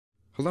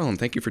Hello, and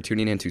thank you for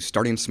tuning in to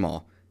Starting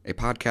Small, a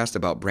podcast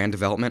about brand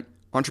development,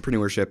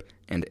 entrepreneurship,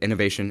 and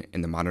innovation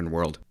in the modern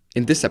world.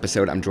 In this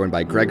episode, I'm joined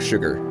by Greg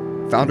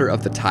Shugar, founder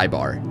of the Tie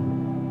Bar.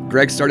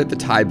 Greg started the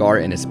Tie Bar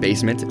in his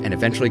basement and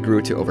eventually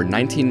grew to over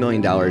 $19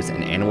 million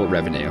in annual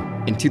revenue.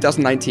 In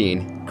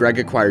 2019, Greg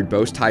acquired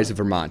Beau Ties of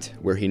Vermont,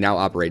 where he now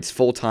operates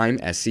full-time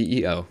as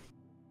CEO.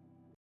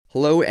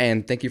 Hello,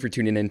 and thank you for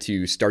tuning in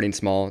to Starting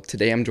Small.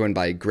 Today, I'm joined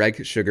by Greg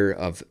Shugar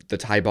of the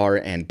Tie Bar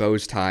and Beau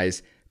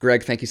Ties.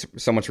 Greg, thank you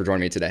so much for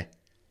joining me today.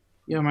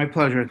 Yeah, my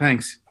pleasure.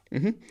 Thanks.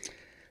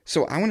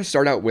 So I want to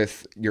start out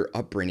with your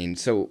upbringing.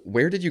 So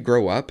where did you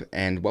grow up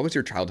and what was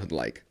your childhood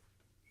like?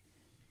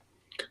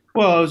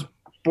 Well, I was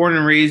born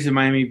and raised in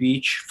Miami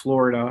Beach,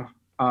 Florida.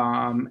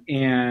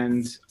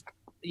 And,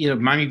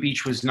 Miami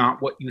Beach was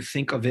not what you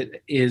think of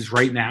it is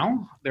right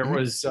now. There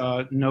was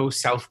no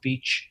South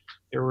Beach.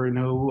 There were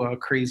no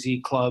crazy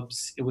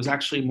clubs. It was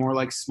actually more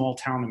like small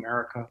town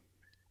America.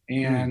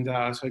 And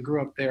so I grew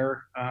up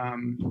there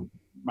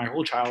my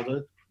whole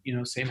childhood,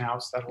 same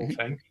house, that whole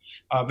thing.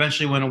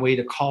 Eventually went away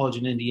to college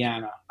in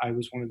Indiana. I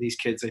was one of these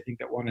kids, I think,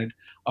 that wanted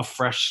a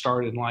fresh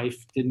start in life.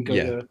 Didn't go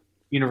to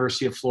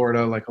University of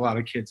Florida like a lot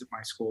of kids at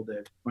my school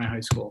did, my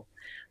high school.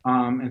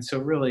 And so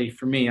really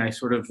for me, I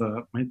sort of,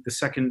 the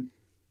second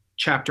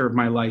chapter of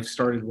my life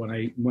started when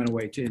I went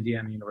away to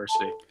Indiana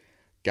University.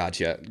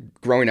 Gotcha.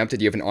 Growing up, did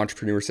you have an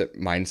entrepreneurship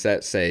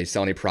mindset, say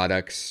selling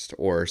products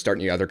or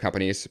starting other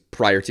companies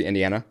prior to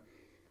Indiana?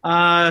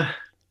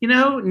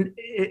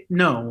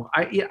 No,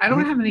 I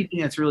don't have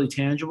anything that's really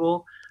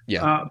tangible.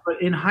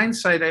 But in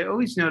hindsight, I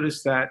always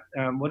noticed that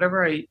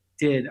whatever I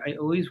did, I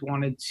always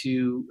wanted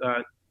to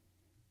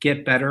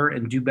get better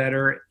and do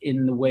better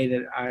in the way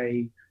that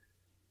I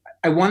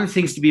wanted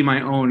things to be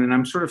my own. And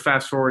I'm sort of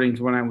fast forwarding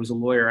to when I was a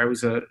lawyer.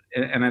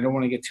 And I don't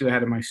want to get too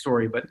ahead of my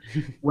story, but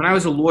when I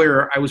was a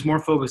lawyer, I was more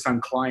focused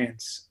on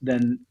clients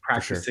than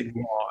practicing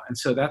law. And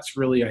so that's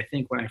really, I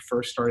think, when I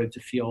first started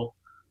to feel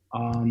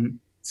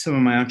some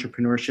of my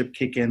entrepreneurship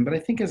kick in. But I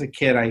think as a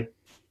kid,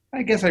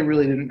 I guess I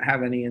really didn't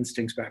have any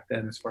instincts back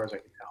then as far as I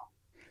can tell.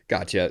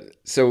 Gotcha.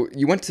 So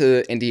you went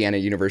to Indiana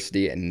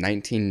University in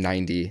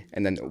 1990,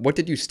 and then what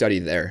did you study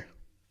there?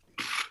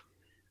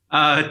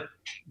 The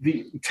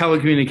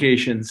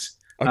telecommunications.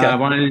 Okay. I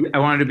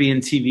wanted to be in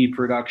TV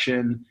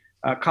production.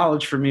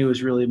 College for me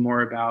was really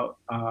more about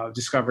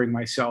discovering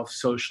myself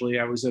socially.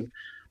 I was an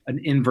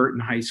invert in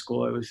high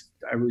school.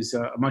 I was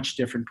a much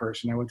different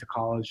person. I went to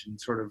college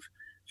and sort of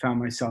found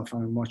myself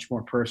on a much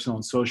more personal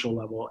and social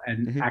level.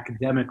 And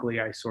academically,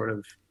 I sort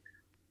of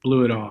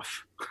blew it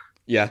off.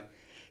 Yeah.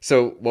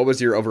 So what was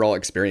your overall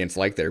experience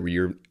like there? Were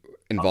you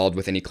involved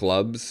with any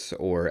clubs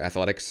or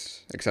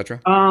athletics,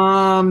 etc.?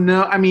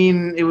 No, I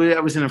mean,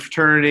 I was in a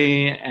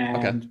fraternity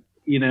and,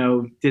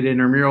 did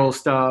intramural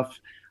stuff.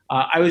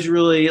 I was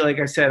really, like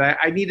I said,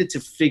 I needed to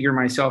figure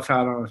myself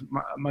out on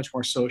a much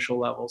more social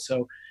level.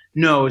 So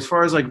no, as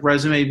far as like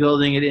resume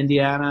building at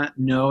Indiana,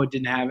 no, it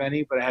didn't have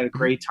any, but I had a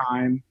great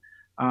time.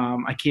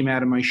 I came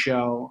out of my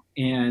shell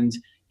and,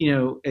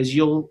 as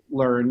you'll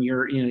learn,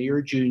 you're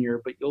a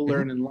junior, but you'll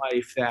learn in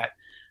life that,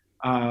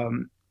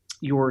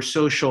 your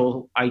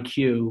social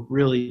IQ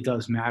really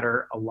does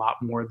matter a lot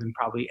more than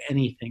probably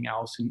anything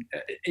else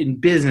in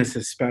business,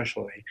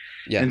 especially.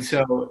 Yeah. And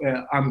so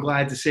I'm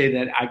glad to say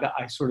that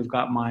I sort of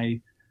got my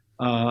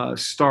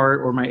start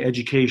or my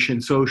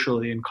education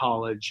socially in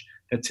college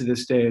that to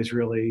this day has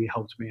really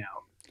helped me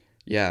out.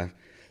 Yeah.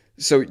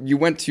 So you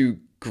went to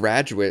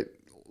graduate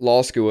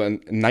law school in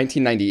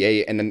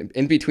 1998, and then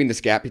in between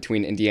this gap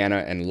between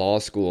Indiana and law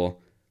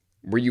school,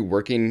 were you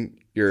working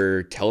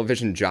your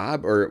television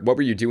job, or what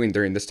were you doing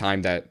during this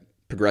time that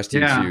progressed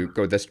you to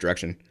go this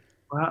direction?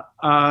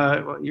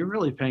 Well, you're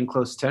really paying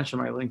close attention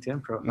to my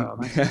LinkedIn profile.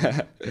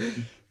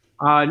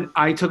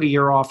 I took a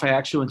year off. I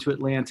actually went to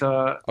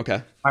Atlanta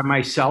by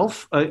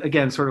myself.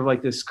 Again, sort of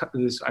like this,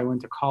 I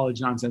went to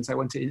college nonsense. I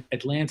went to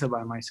Atlanta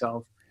by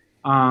myself,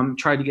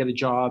 tried to get a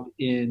job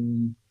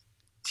in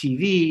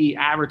TV,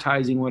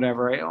 advertising,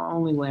 whatever. I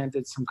only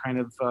landed some kind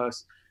of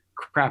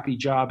crappy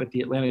job at the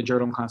Atlanta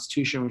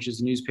Journal-Constitution, which is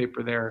a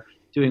newspaper there,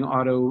 doing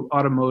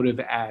automotive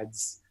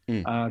ads.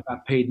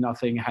 Got paid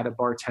nothing, had a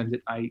bartend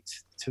at night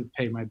to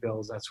pay my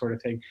bills, that sort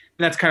of thing. And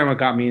that's kind of what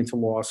got me into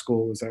law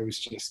school. Was I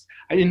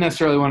didn't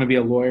necessarily want to be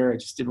a lawyer. I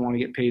just didn't want to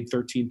get paid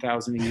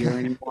 $13,000 a year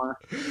anymore.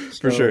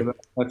 For sure.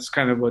 That's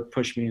kind of what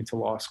pushed me into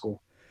law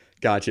school.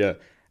 Gotcha.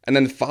 And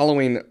then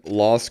following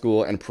law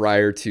school and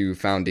prior to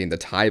founding the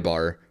Tie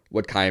Bar,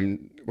 what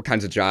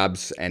kinds of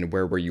jobs and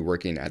where were you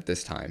working at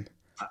this time?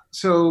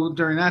 So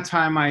during that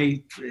time,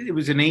 I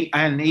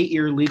had an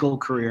 8-year legal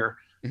career,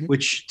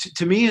 which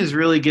to me is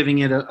really giving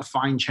it a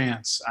fine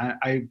chance.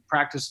 I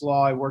practiced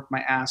law. I worked my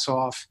ass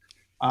off,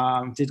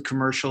 did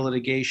commercial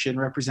litigation,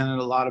 represented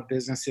a lot of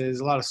businesses,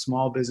 a lot of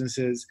small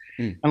businesses.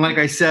 And like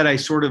I said, I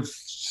sort of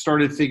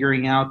started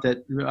figuring out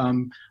that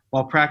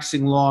while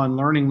practicing law and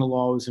learning the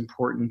law was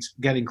important,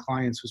 getting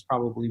clients was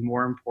probably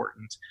more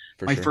important.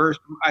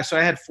 So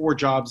I had 4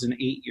 jobs in 8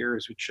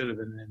 years, which should have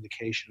been an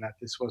indication that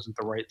this wasn't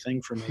the right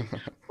thing for me.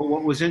 But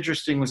what was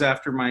interesting was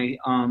after my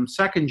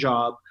second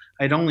job,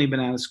 I'd only been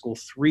out of school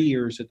 3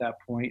 years at that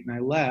point, and I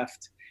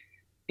left.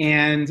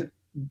 And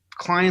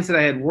clients that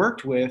I had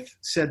worked with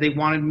said they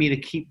wanted me to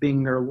keep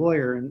being their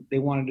lawyer, and they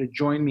wanted to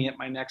join me at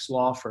my next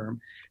law firm.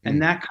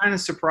 And that kind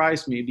of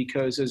surprised me,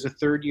 because as a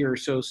third-year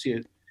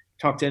associate,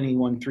 talk to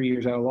anyone 3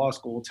 years out of law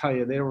school will tell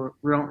you they don't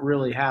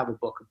really have a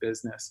book of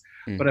business.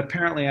 But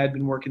apparently I'd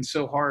been working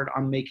so hard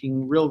on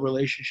making real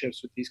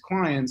relationships with these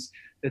clients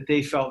that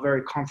they felt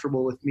very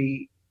comfortable with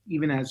me,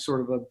 even as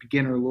sort of a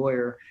beginner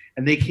lawyer,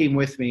 and they came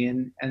with me,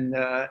 and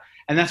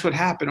that's what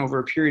happened over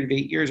a period of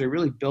 8 years. I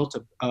really built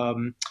a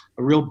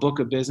real book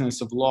of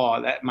business of law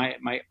that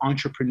my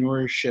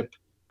entrepreneurship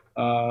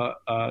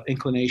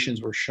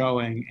inclinations were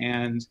showing.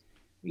 And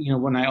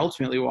when I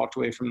ultimately walked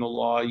away from the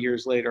law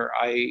years later,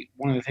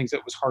 one of the things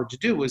that was hard to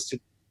do was to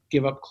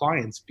give up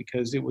clients,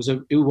 because it was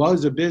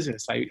a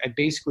business. I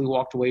basically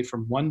walked away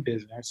from one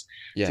business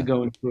to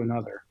go into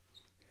another.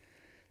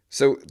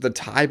 So the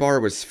Tie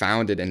Bar was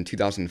founded in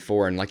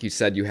 2004, and like you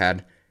said, you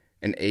had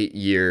an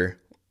 8-year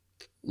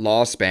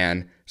law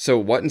span. So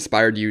what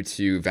inspired you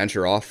to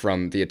venture off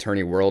from the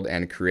attorney world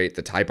and create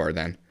the Tie Bar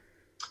then?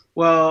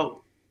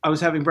 Well, I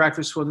was having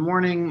breakfast one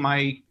morning.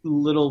 My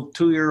little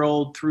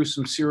 2-year-old threw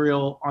some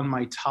cereal on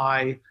my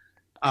tie.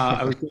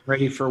 I was getting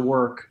ready for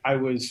work. I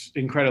was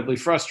incredibly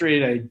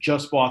frustrated. I had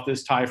just bought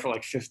this tie for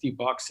like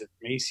 $50 at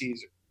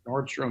Macy's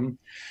or Nordstrom.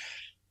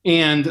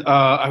 And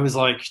I was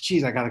like,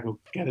 geez, I got to go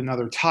get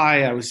another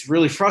tie. I was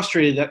really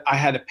frustrated that I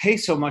had to pay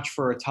so much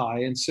for a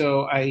tie. And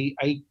so I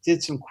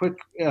did some quick,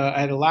 I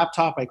had a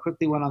laptop. I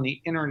quickly went on the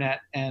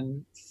internet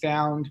and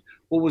found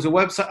what was a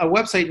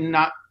website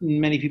not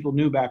many people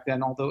knew back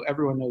then, although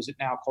everyone knows it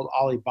now, called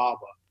Alibaba.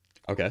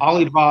 Okay.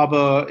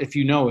 Alibaba, if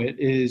you know it,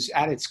 is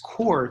at its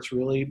core, it's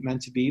really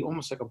meant to be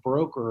almost like a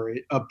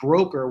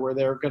broker where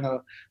they're going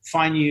to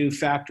find you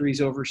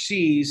factories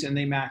overseas, and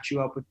they match you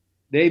up with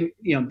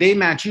they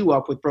match you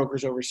up with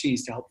brokers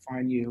overseas to help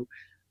find you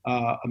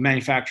a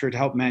manufacturer to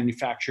help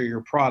manufacture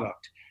your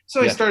product.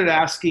 So I started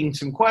asking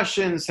some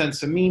questions, sent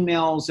some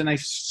emails, and I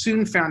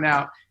soon found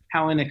out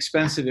how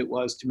inexpensive it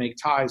was to make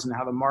ties and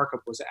how the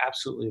markup was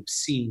absolutely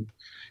obscene.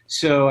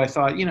 So I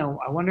thought,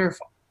 I wonder if,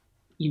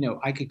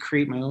 I could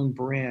create my own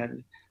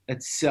brand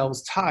that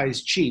sells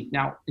ties cheap.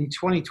 Now, in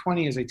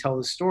 2020, as I tell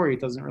the story, it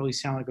doesn't really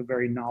sound like a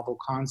very novel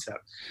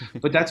concept,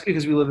 but that's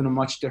because we live in a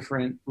much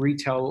different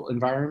retail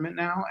environment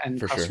now, and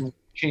customers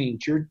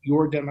change.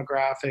 Your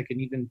demographic, and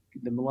even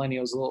the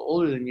millennials a little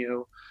older than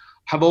you,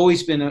 have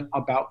always been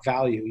about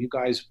value. You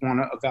guys want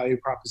a value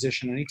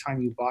proposition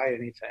anytime you buy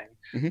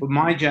anything. But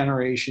my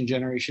generation,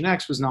 Generation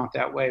X, was not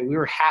that way. We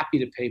were happy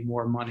to pay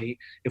more money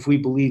if we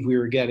believed we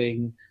were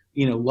getting,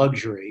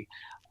 luxury.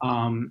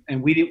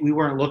 And we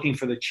weren't looking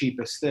for the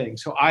cheapest thing.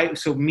 So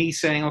me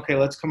saying, okay,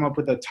 let's come up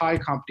with a tie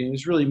company. It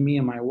was really me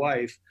and my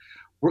wife.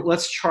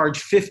 Let's charge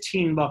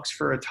 $15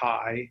 for a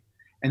tie,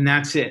 and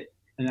that's it.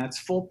 And that's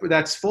full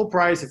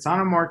price. It's not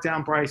a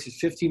markdown price.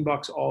 It's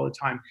 $15 all the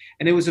time.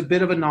 And it was a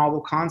bit of a novel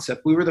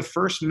concept. We were the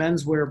first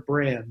menswear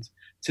brand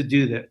to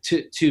do that,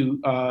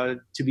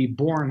 to be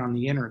born on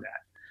the internet.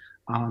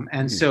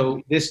 And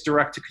so this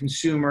direct to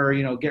consumer,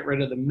 get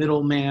rid of the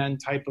middleman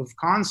type of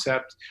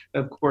concept,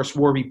 of course,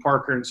 Warby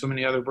Parker and so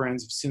many other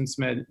brands have since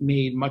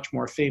made much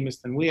more famous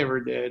than we ever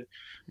did.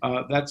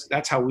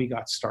 That's how we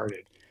got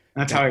started.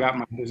 That's how I got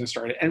my business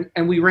started.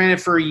 And we ran it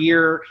for a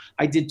year.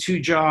 I did 2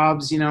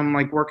 jobs. I'm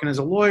like working as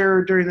a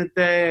lawyer during the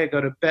day. I go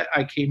to bed.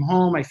 I came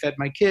home. I fed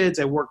my kids.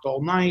 I worked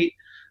all night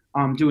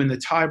doing the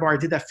Tie Bar. I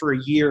did that for a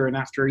year. And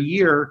after a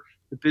year,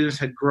 the business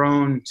had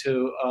grown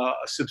to a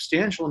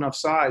substantial enough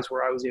size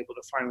where I was able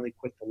to finally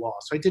quit the law.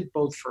 So I did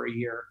both for a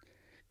year.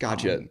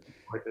 Gotcha.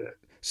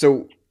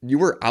 So you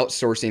were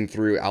outsourcing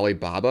through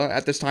Alibaba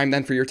at this time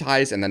then for your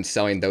ties, and then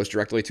selling those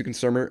directly to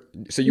consumer?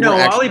 So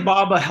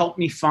Alibaba helped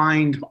me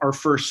find our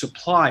first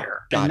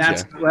supplier. Gotcha. And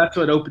that's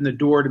what opened the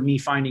door to me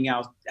finding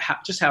out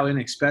just how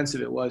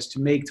inexpensive it was to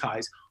make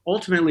ties.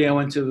 Ultimately, I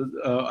went to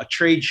a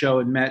trade show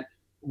and met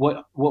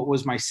what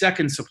was my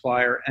second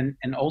supplier, and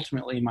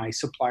ultimately my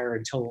supplier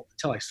until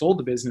I sold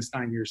the business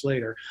 9 years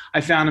later.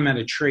 I found him at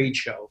a trade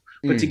show.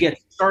 But to get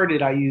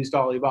started, I used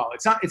Alibaba.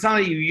 It's not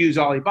that you use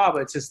Alibaba.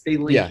 It's just they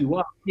link you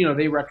up.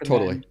 They recommend.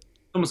 Totally.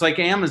 Almost like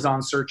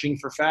Amazon searching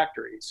for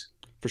factories.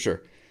 For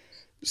sure.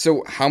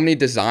 So how many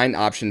design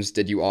options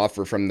did you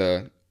offer from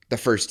the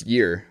first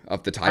year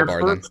of the Tie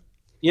Bar then?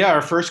 Yeah,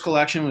 our first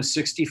collection was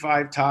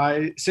 65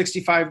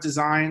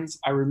 designs.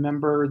 I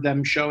remember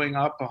them showing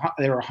up.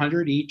 They were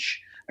 100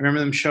 each. I remember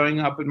them showing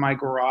up in my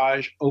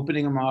garage,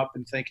 opening them up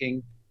and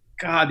thinking,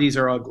 God, these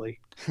are ugly.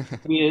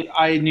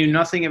 I knew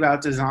nothing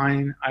about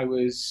design. I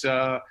was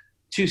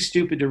too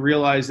stupid to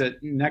realize that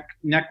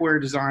neckwear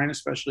design,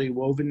 especially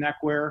woven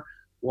neckwear,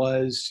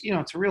 was,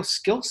 it's a real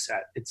skill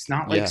set. It's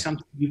not like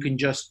something you can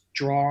just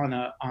draw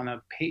on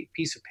a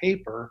piece of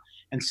paper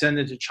and send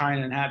it to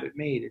China and have it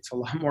made. It's a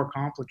lot more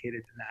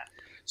complicated than that.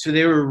 So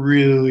they were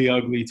really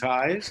ugly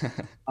ties,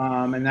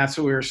 and that's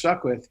what we were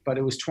stuck with. But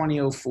it was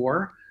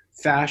 2004.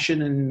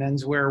 Fashion and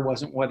menswear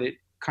wasn't what it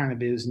kind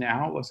of is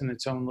now. It wasn't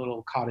its own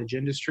little cottage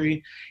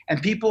industry.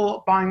 And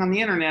people buying on the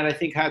internet, I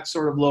think, had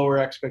sort of lower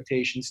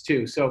expectations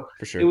too. So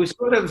For sure. it was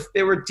sort of,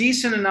 they were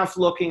decent enough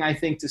looking, I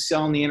think, to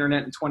sell on the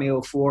internet in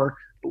 2004,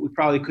 but we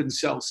probably couldn't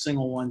sell a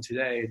single one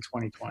today in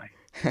 2020.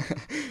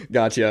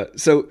 Gotcha.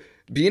 So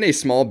being a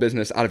small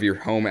business out of your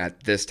home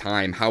at this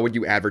time, how would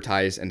you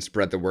advertise and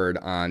spread the word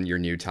on your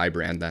new tie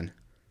brand then?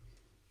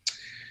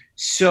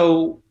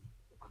 So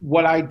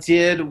what I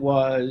did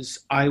was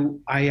I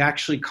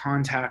actually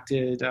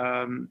contacted,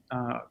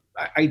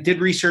 I did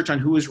research on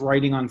who was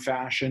writing on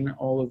fashion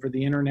all over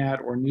the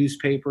internet or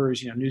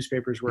newspapers.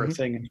 Newspapers were a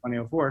thing in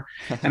 2004.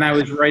 And I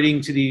was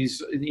writing to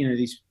these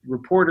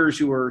reporters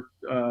who were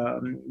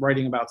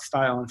writing about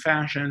style and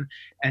fashion,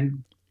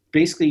 and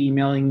basically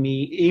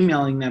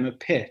emailing them a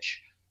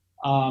pitch.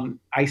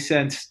 I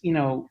sent,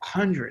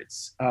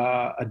 hundreds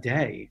a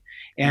day.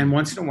 And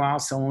once in a while,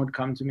 someone would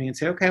come to me and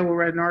say, okay, we'll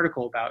write an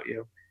article about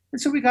you. And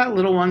so we got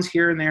little ones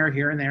here and there,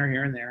 here and there,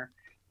 here and there.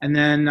 And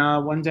then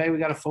one day we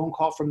got a phone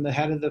call from the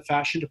head of the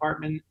fashion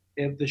department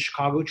of the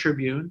Chicago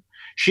Tribune.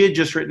 She had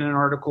just written an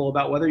article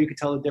about whether you could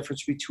tell the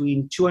difference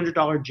between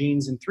 $200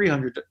 jeans and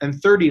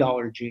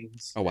 $30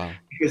 jeans. Oh, wow.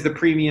 Because the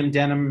premium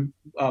denim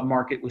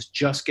market was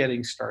just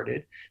getting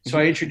started. So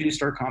I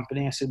introduced our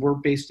company. I said, we're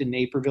based in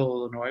Naperville,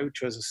 Illinois,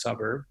 which was a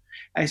suburb.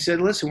 I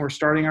said, listen, we're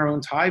starting our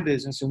own tie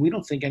business, and we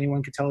don't think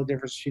anyone could tell the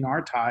difference between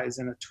our ties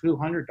and a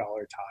 $200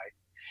 tie.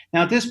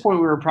 Now, at this point,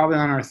 we were probably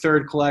on our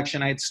third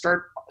collection. I had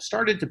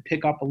started to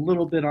pick up a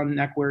little bit on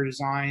neckwear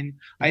design.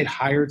 I had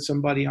hired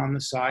somebody on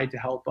the side to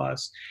help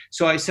us.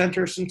 So I sent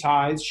her some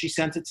ties. She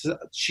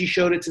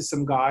showed it to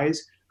some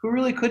guys who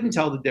really couldn't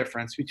tell the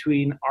difference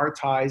between our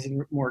ties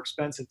and more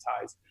expensive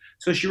ties.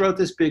 So she wrote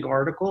this big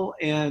article,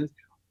 and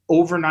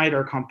overnight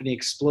our company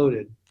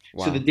exploded.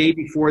 Wow. So the day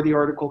before the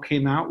article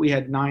came out, we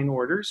had 9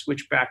 orders,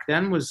 which back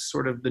then was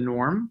sort of the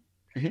norm.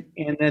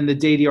 And then the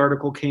day the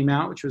article came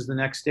out, which was the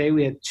next day,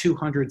 we had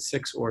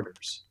 206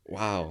 orders.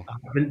 Wow.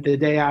 The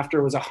day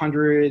after was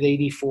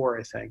 184,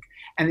 I think.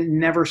 And it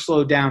never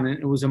slowed down. And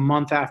it was a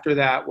month after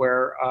that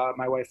where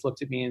my wife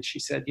looked at me and she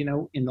said,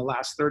 in the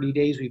last 30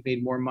 days, we've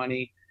made more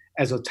money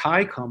as a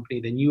tie company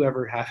than you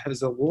ever have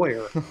as a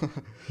lawyer.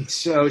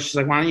 So she's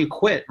like, why don't you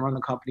quit and run the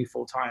company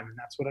full time? And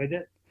that's what I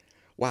did.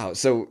 Wow.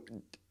 So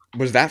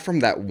was that from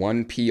that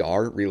one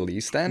PR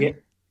release then? Yeah.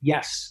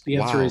 Yes. The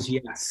answer is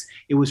yes.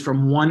 It was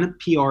from one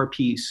PR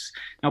piece.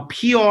 Now,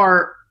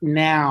 PR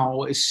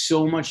now is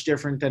so much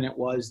different than it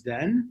was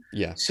then.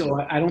 Yeah. So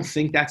I don't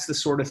think that's the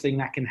sort of thing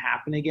that can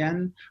happen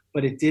again.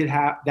 But it did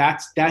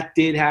that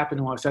did happen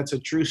to us. That's a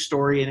true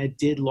story, and it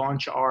did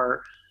launch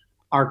our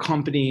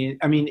company.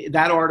 I mean,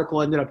 that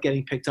article ended up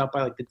getting picked up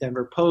by like the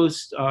Denver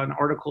Post,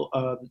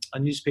 a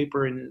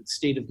newspaper in the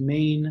state of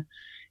Maine.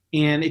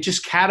 And it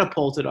just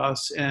catapulted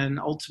us.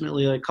 And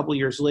ultimately, like a couple of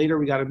years later,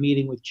 we got a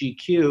meeting with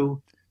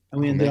GQ. And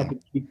we ended up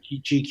at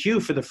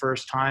GQ for the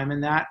first time,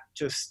 and that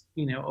just,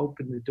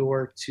 opened the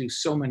door to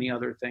so many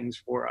other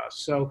things for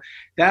us. So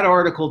that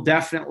article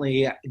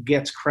definitely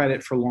gets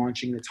credit for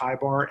launching the tie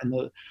bar. And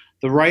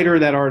the writer of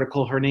that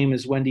article, her name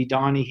is Wendy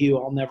Donahue.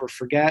 I'll never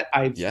forget.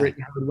 I've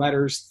written her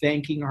letters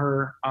thanking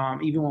her.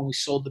 Even when we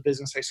sold the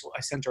business,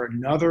 I sent her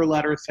another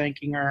letter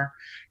thanking her.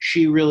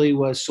 She really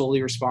was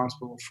solely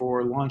responsible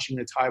for launching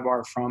the tie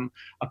bar from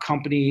a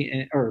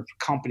company,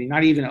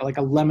 not even like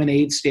a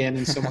lemonade stand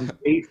in someone's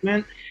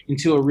basement,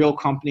 into a real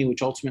company,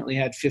 which ultimately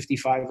had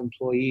 55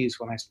 employees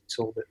when I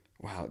sold it.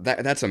 Wow,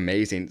 that's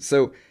amazing.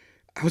 So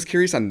I was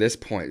curious on this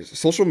point.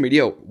 Social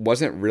media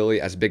wasn't really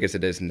as big as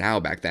it is now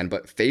back then,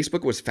 but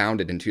Facebook was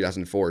founded in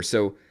 2004.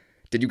 So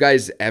did you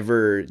guys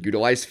ever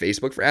utilize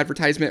Facebook for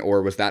advertisement,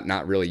 or was that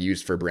not really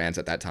used for brands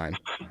at that time?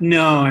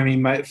 No, I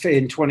mean,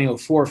 in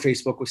 2004,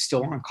 Facebook was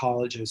still on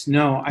colleges.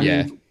 No, I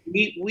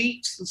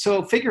mean,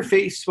 so figure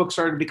Facebook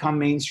started to become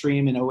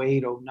mainstream in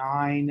 08,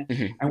 09,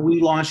 and we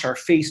launched our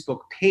Facebook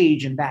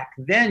page. And back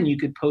then you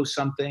could post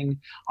something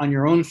on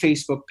your own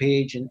Facebook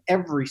page and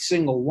every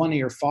single one of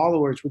your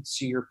followers would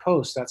see your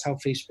post. That's how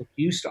Facebook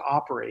used to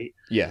operate.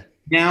 Yeah.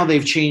 Now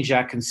they've changed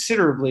that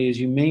considerably, as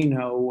you may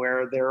know,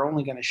 where they're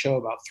only going to show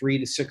about 3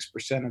 to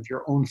 6% of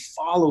your own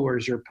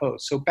followers your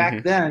post. So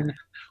back then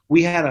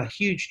we had a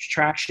huge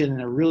traction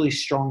and a really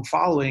strong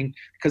following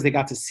because they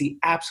got to see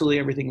absolutely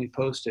everything we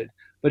posted.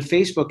 But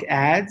Facebook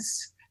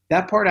ads,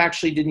 that part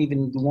actually didn't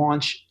even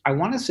launch, I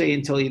want to say,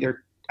 until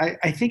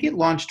I think it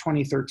launched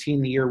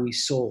 2013, the year we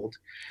sold.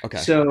 Okay.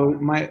 So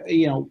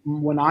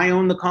when I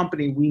owned the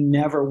company, we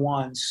never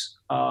once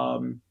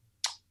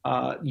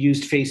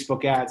used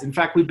Facebook ads. In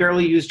fact, we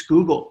barely used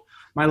Google.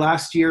 My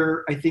last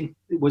year, I think,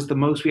 it was the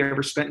most we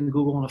ever spent in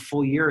Google in a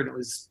full year, and it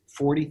was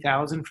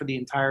 $40,000 for the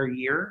entire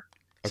year.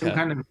 Okay. Some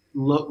kind of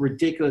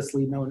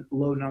ridiculously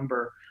low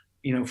number,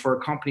 for a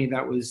company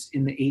that was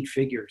in the 8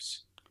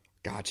 figures.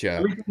 Gotcha.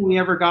 Everything we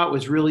ever got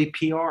was really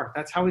PR.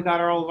 That's how we got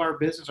all of our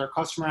business. Our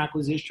customer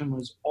acquisition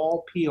was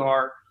all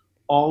PR,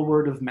 all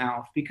word of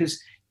mouth.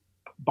 Because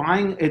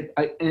buying it,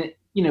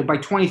 by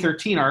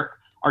 2013, our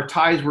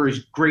ties were as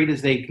great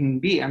as they can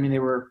be. I mean, they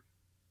were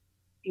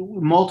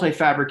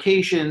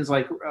multi-fabrications,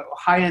 like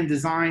high-end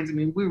designs. I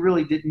mean, we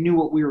really didn't knew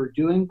what we were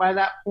doing by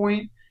that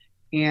point.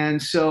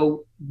 And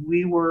so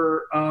we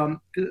were,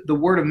 the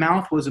word of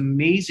mouth was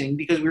amazing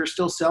because we were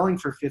still selling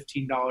for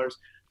 $15.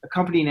 The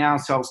company now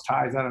sells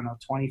ties, I don't know,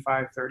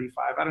 25,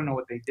 35. I don't know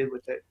what they did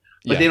with it,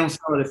 but Yeah, they don't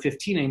sell it at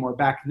 15 anymore.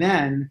 Back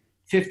then,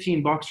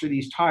 $15 for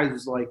these ties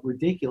was like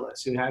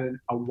ridiculous. It had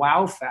a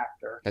wow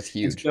factor. that's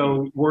And huge.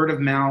 so word of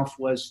mouth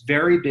was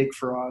very big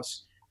for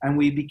us. And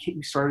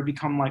started to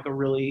become like a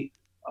really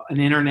an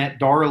internet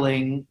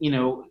darling.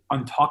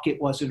 Untuckit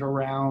wasn't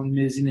around,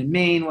 Mizzen and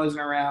Main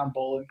wasn't around,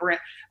 Boll and Branch,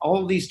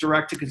 all of these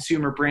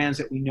direct-to-consumer brands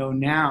that we know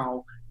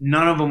now,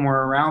 none of them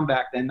were around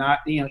back then. Not,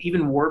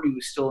 even Warby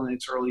was still in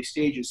its early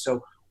stages.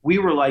 So we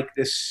were like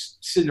this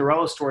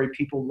Cinderella story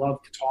people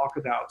love to talk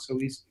about. So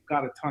we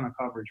got a ton of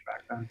coverage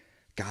back then.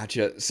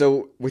 Gotcha.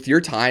 So with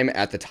your time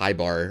at the tie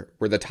bar,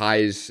 were the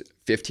ties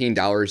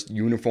 $15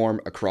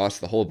 uniform across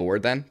the whole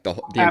board then? The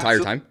entire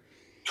Absolutely. time?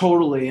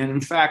 Totally. And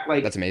in fact,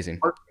 like That's amazing.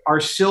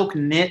 our silk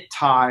knit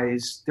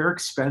ties, they're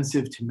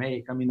expensive to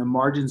make. I mean, the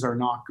margins are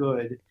not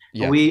good.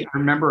 And Yeah. I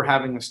remember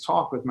having this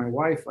talk with my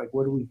wife, like,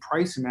 what do we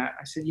price them at?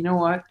 I said, you know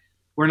what?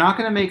 We're not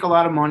going to make a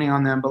lot of money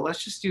on them, but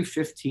let's just do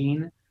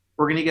 15.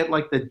 We're going to get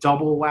like the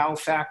double wow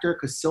factor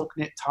because silk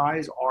knit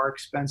ties are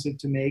expensive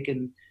to make.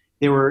 And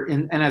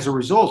and as a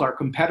result, our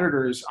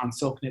competitors on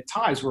silk knit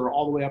ties were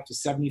all the way up to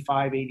 $75,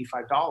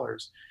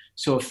 $85.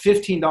 So a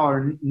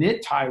 $15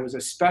 knit tie was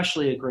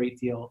especially a great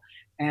deal.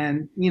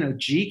 And,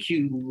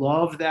 GQ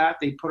loved that.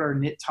 They put our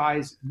knit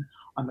ties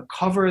on the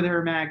cover of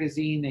their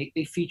magazine.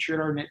 They featured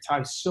our knit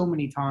ties so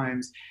many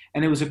times.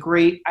 And it was a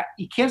great,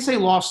 you can't say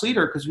loss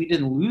leader because we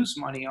didn't lose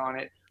money on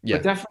it, Yeah.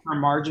 but definitely our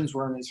margins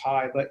weren't as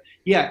high. But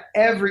yeah,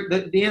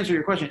 the answer to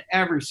your question,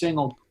 every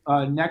single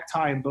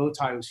necktie and bow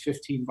tie was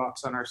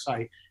 $15 on our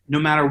site, no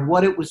matter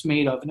what it was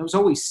made of. And it was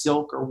always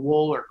silk or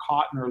wool or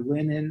cotton or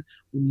linen.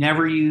 We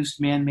never used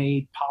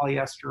man-made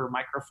polyester or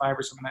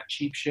microfiber, some of that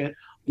cheap shit.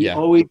 We Yeah.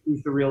 always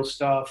used the real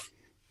stuff,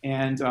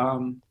 and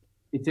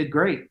it did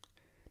great.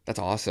 That's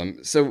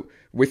awesome. So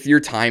with your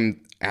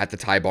time at the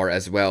tie bar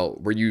as well,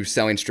 were you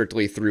selling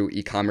strictly through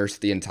e-commerce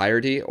the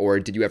entirety, or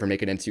did you ever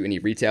make it into any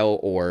retail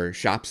or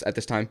shops at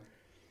this time?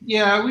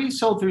 Yeah, we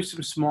sold through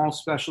some small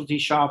specialty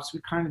shops. We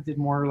kind of did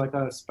more like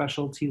a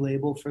specialty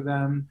label for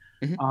them.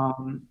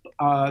 Hmm.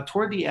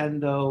 Toward the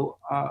end, though,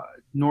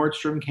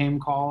 Nordstrom came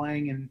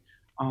calling and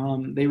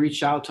they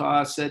reached out to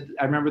us. I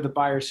remember the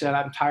buyer said,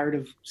 "I'm tired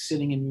of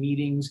sitting in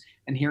meetings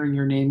and hearing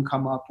your name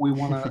come up. We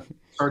want to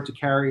start to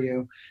carry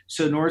you."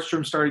 So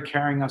Nordstrom started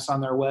carrying us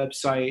on their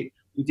website.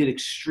 We did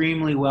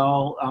extremely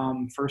well.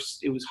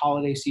 First, it was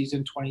holiday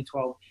season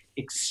 2012,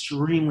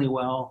 extremely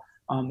well.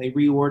 They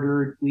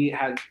reordered. We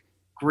had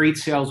great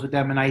sales with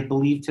them, and I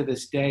believe to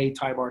this day,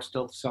 Tie Bar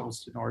still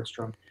sells to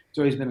Nordstrom. It's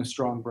always been a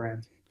strong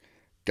brand.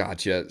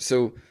 Gotcha.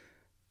 So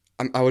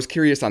I was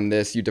curious on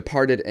this. You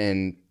departed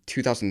in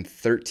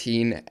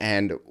 2013,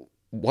 and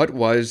what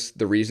was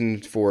the reason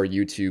for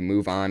you to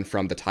move on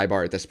from the tie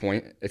bar at this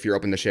point, if you're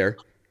open to share?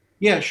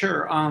 Yeah,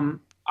 sure.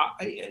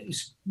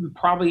 It's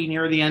probably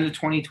near the end of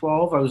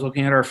 2012. I was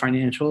looking at our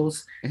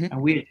financials, Hmm.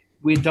 and we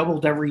had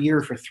doubled every year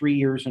for 3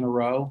 years in a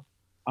row.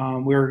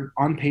 We were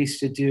on pace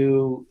to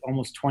do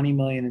almost 20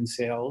 million in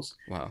sales.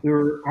 Wow. We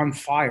were on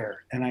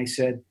fire, and I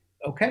said,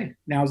 "Okay,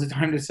 now's the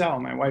time to sell."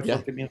 My wife Yeah.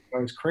 looked at me like I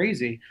was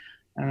crazy,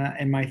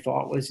 and my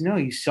thought was, "No,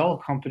 you sell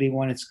a company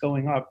when it's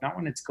going up, not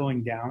when it's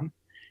going down."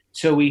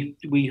 So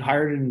we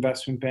hired an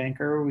investment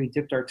banker. We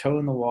dipped our toe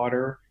in the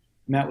water,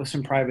 met with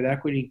some private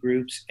equity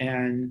groups,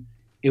 and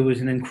it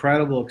was an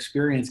incredible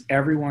experience.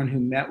 Everyone who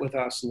met with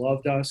us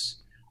loved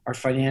us. Our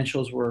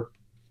financials were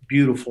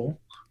beautiful.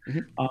 Hmm.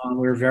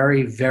 We were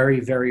very, very,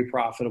 very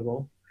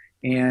profitable.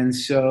 And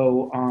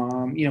so,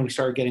 we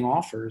started getting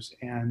offers.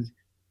 And,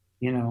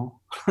 you know,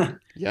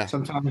 Yeah.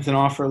 sometimes an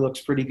offer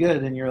looks pretty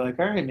good and you're like,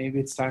 all right, maybe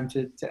it's time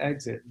to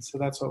exit. And so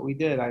that's what we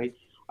did.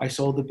 I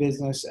sold the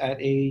business at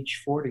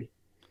age 40.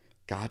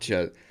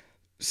 Gotcha.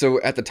 So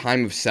at the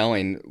time of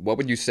selling, what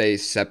would you say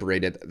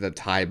separated the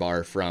tie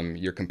bar from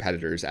your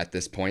competitors at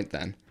this point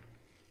then?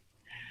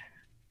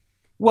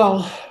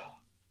 Well,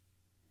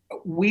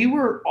 we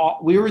were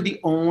the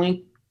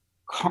only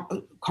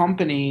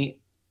company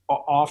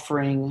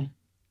offering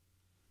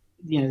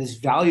this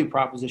value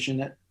proposition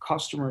that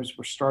customers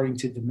were starting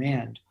to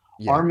demand.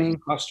 Yeah. Our main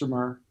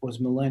customer was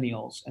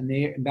millennials,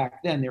 and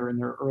back then they were in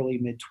their early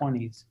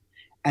mid-20s,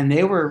 and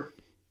they were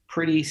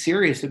pretty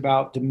serious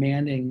about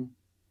demanding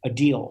a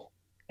deal.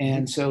 Mhm.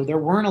 And so there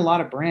weren't a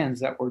lot of brands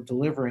that were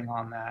delivering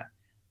on that.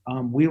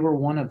 We were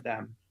one of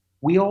them.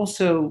 We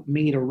also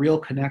made a real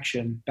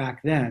connection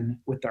back then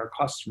with our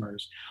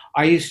customers.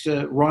 I used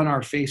to run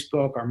our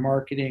Facebook, our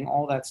marketing,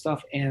 all that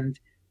stuff, and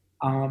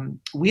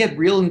we had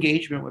real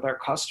engagement with our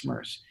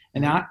customers.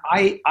 And Mhm.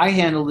 I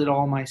handled it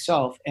all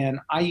myself, and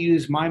I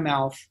use my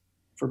mouth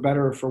for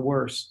better or for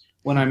worse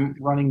when I'm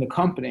running the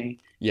company.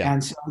 Yeah.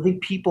 And so I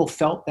think people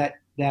felt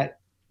that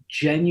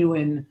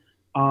genuine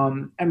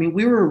I mean,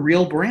 we were a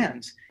real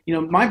brand.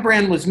 My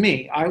brand was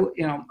me.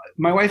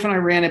 My wife and I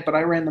ran it, but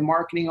I ran the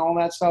marketing, all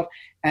that stuff.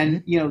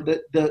 And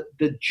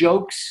the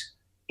jokes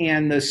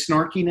and the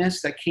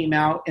snarkiness that came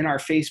out in our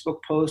Facebook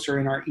posts or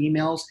in our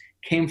emails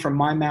came from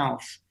my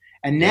mouth.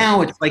 And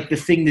now it's like the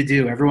thing to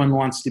do. Everyone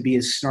wants to be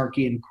as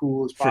snarky and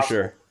cool as possible. For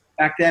sure.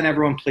 Back then,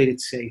 everyone played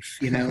it safe.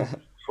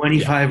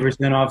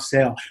 25% off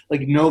sale.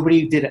 Like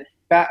nobody did it.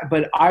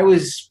 But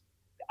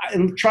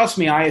and trust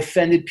me, I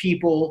offended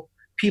people.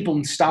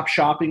 People stopped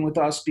shopping with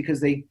us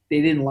because they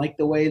didn't like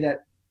the way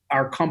that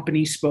our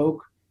company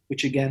spoke,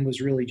 which again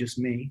was really just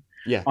me.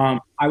 Yeah.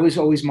 I was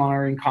always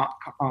monitoring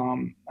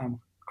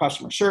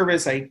customer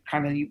service. I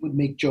kind of would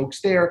make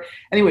jokes there.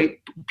 Anyway,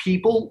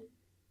 people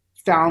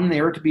found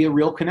there to be a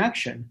real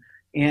connection,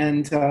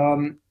 and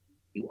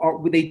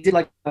they did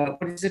like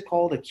what is it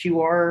called? A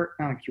QR,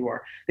 not a QR.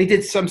 They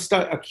did some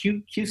a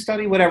Q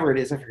study, whatever it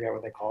is. I forget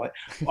what they call it.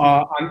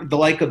 On the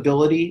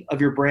likability of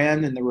your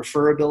brand and the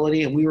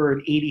referability, and we were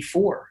an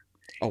 84.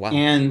 Oh wow!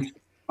 And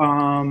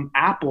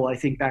Apple, I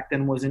think back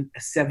then was a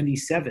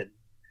 77.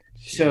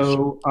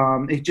 So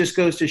it just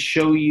goes to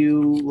show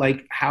you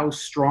like how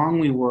strong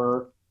we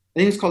were. I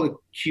think it's called a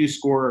Q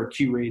score or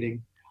Q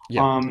rating.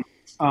 Yeah.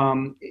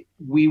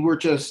 We were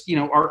just,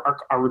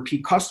 our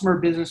repeat customer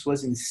business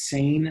was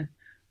insane.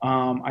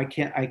 I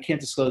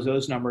can't disclose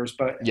those numbers,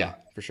 but yeah,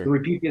 for sure. The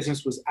repeat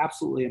business was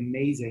absolutely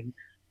amazing.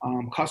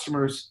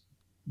 Customers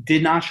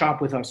did not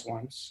shop with us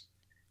once.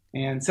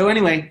 And so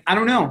anyway, I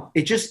don't know.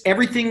 It just,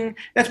 everything,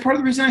 that's part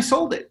of the reason I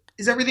sold it,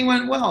 is everything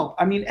went well.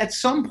 I mean, at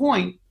some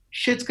point,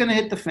 shit's going to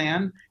hit the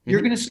fan.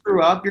 You're going to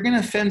screw up. You're going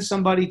to offend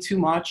somebody too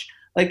much.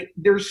 Like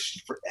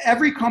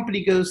every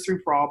company goes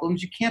through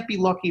problems. You can't be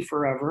lucky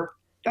forever.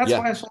 That's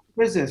why I sold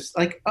the business.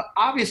 Like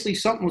obviously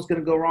something was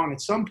going to go wrong at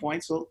some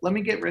point. So let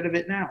me get rid of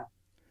it now.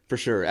 For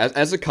sure.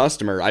 As a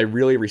customer, I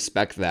really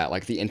respect that,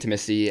 like the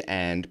intimacy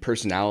and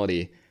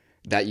personality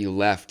that you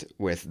left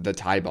with the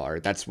Tie Bar.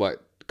 That's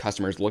what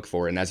customers look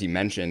for. And as you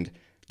mentioned,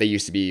 they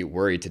used to be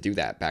worried to do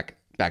that back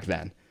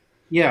then.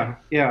 Yeah.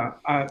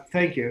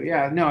 Thank you.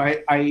 Yeah, no,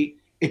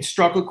 it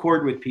struck a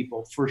chord with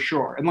people for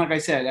sure. And like I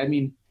said, I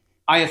mean,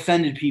 I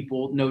offended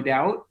people, no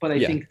doubt, but I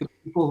think the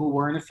people who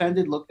weren't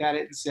offended looked at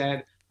it and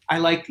said, I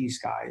like these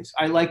guys.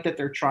 I like that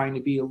they're trying to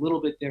be a little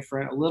bit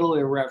different, a little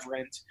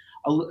irreverent,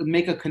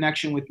 make a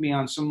connection with me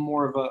on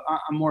more of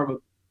a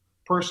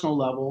personal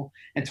level,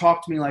 and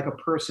talk to me like a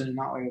person and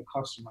not like a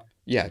customer.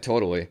 Yeah,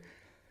 totally.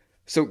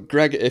 So,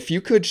 Greg, if you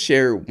could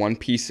share one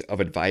piece of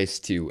advice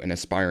to an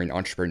aspiring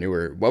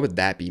entrepreneur, what would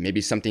that be?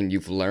 Maybe something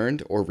you've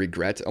learned or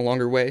regret along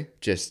your way?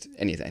 Just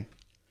anything.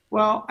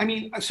 Well, I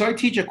mean, so I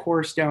teach a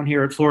course down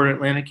here at Florida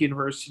Atlantic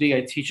University.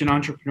 I teach an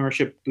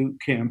entrepreneurship boot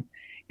camp.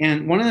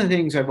 And one of the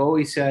things I've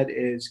always said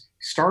is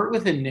start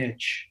with a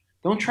niche.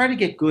 Don't try to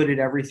get good at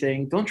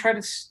everything. Don't try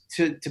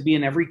to be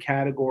in every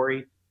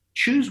category.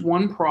 Choose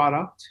one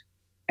product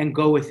and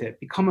go with it.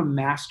 Become a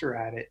master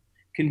at it.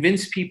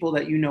 Convince people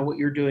that you know what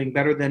you're doing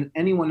better than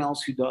anyone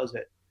else who does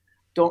it.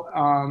 Don't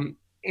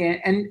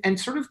and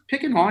sort of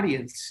pick an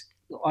audience.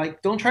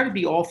 Like, don't try to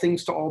be all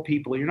things to all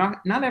people. You're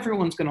not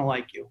everyone's going to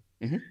like you.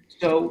 Mm-hmm.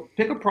 So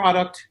pick a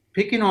product,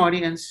 pick an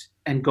audience,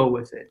 and go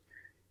with it.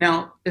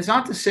 Now, it's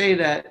not to say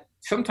that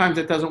sometimes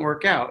it doesn't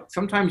work out.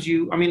 Sometimes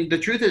the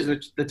truth is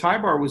that the Tie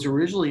Bar was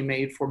originally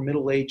made for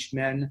middle-aged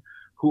men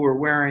who were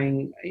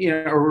wearing,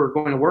 or who were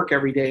going to work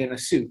every day in a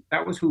suit.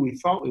 That was who we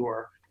thought we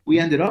were. We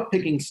ended up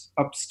picking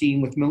up steam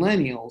with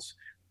millennials,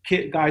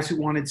 guys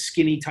who wanted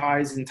skinny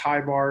ties and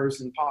tie bars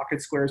and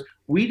pocket squares.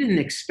 We didn't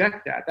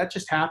expect that. That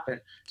just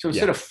happened. So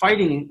instead of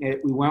fighting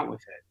it, we went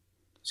with it.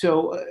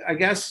 So I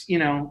guess,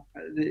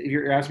 if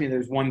you're asking me,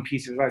 there's one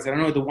piece of advice. I don't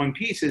know what the one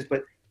piece is,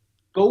 but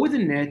go with a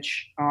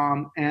niche.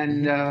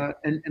 And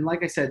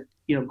like I said,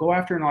 go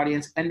after an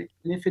audience. And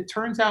if it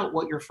turns out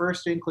what your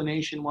first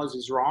inclination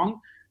is wrong,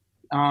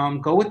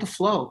 go with the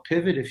flow,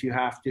 pivot if you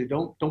have to.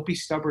 Don't be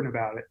stubborn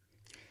about it.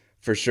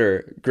 For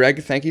sure.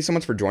 Greg, thank you so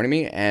much for joining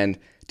me. And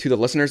to the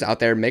listeners out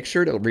there, make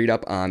sure to read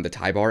up on the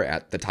Tie Bar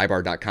at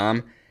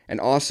thetiebar.com, and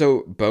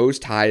also Beau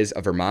Ties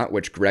of Vermont,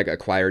 which Greg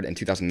acquired in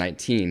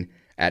 2019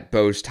 at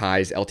Beau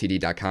Ties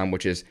Ltd.com,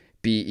 which is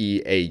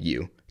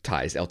BEAU,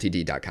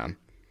 TiesLtd.com.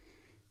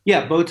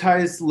 Yeah, Beau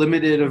Ties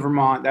Ltd of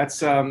Vermont.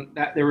 That's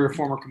that they were a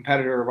former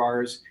competitor of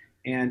ours,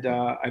 and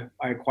I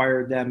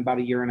acquired them about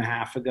a year and a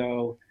half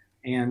ago,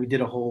 and we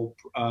did a whole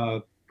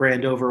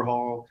brand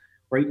overhaul.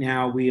 Right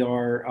now, we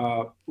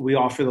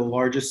offer the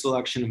largest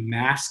selection of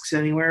masks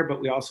anywhere,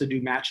 but we also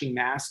do matching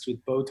masks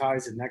with bow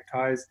ties and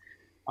neckties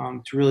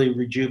to really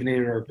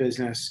rejuvenate our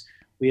business.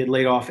 We had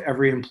laid off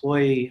every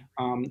employee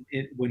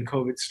when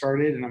COVID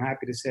started, and I'm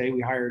happy to say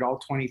we hired all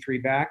 23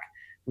 back.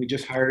 We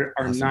just hired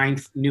our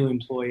 9th new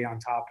employee on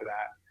top of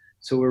that.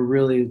 So we're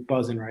really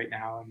buzzing right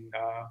now, and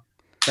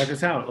check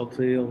us out.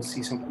 Hopefully you'll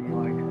see something you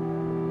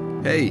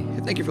like. Hey,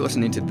 thank you for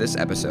listening to this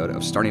episode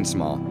of Starting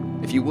Small.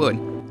 If you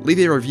would, leave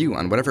a review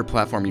on whatever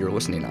platform you're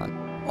listening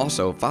on.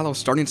 Also, follow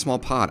Starting Small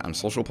Pod on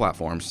social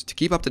platforms to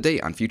keep up to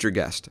date on future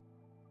guests.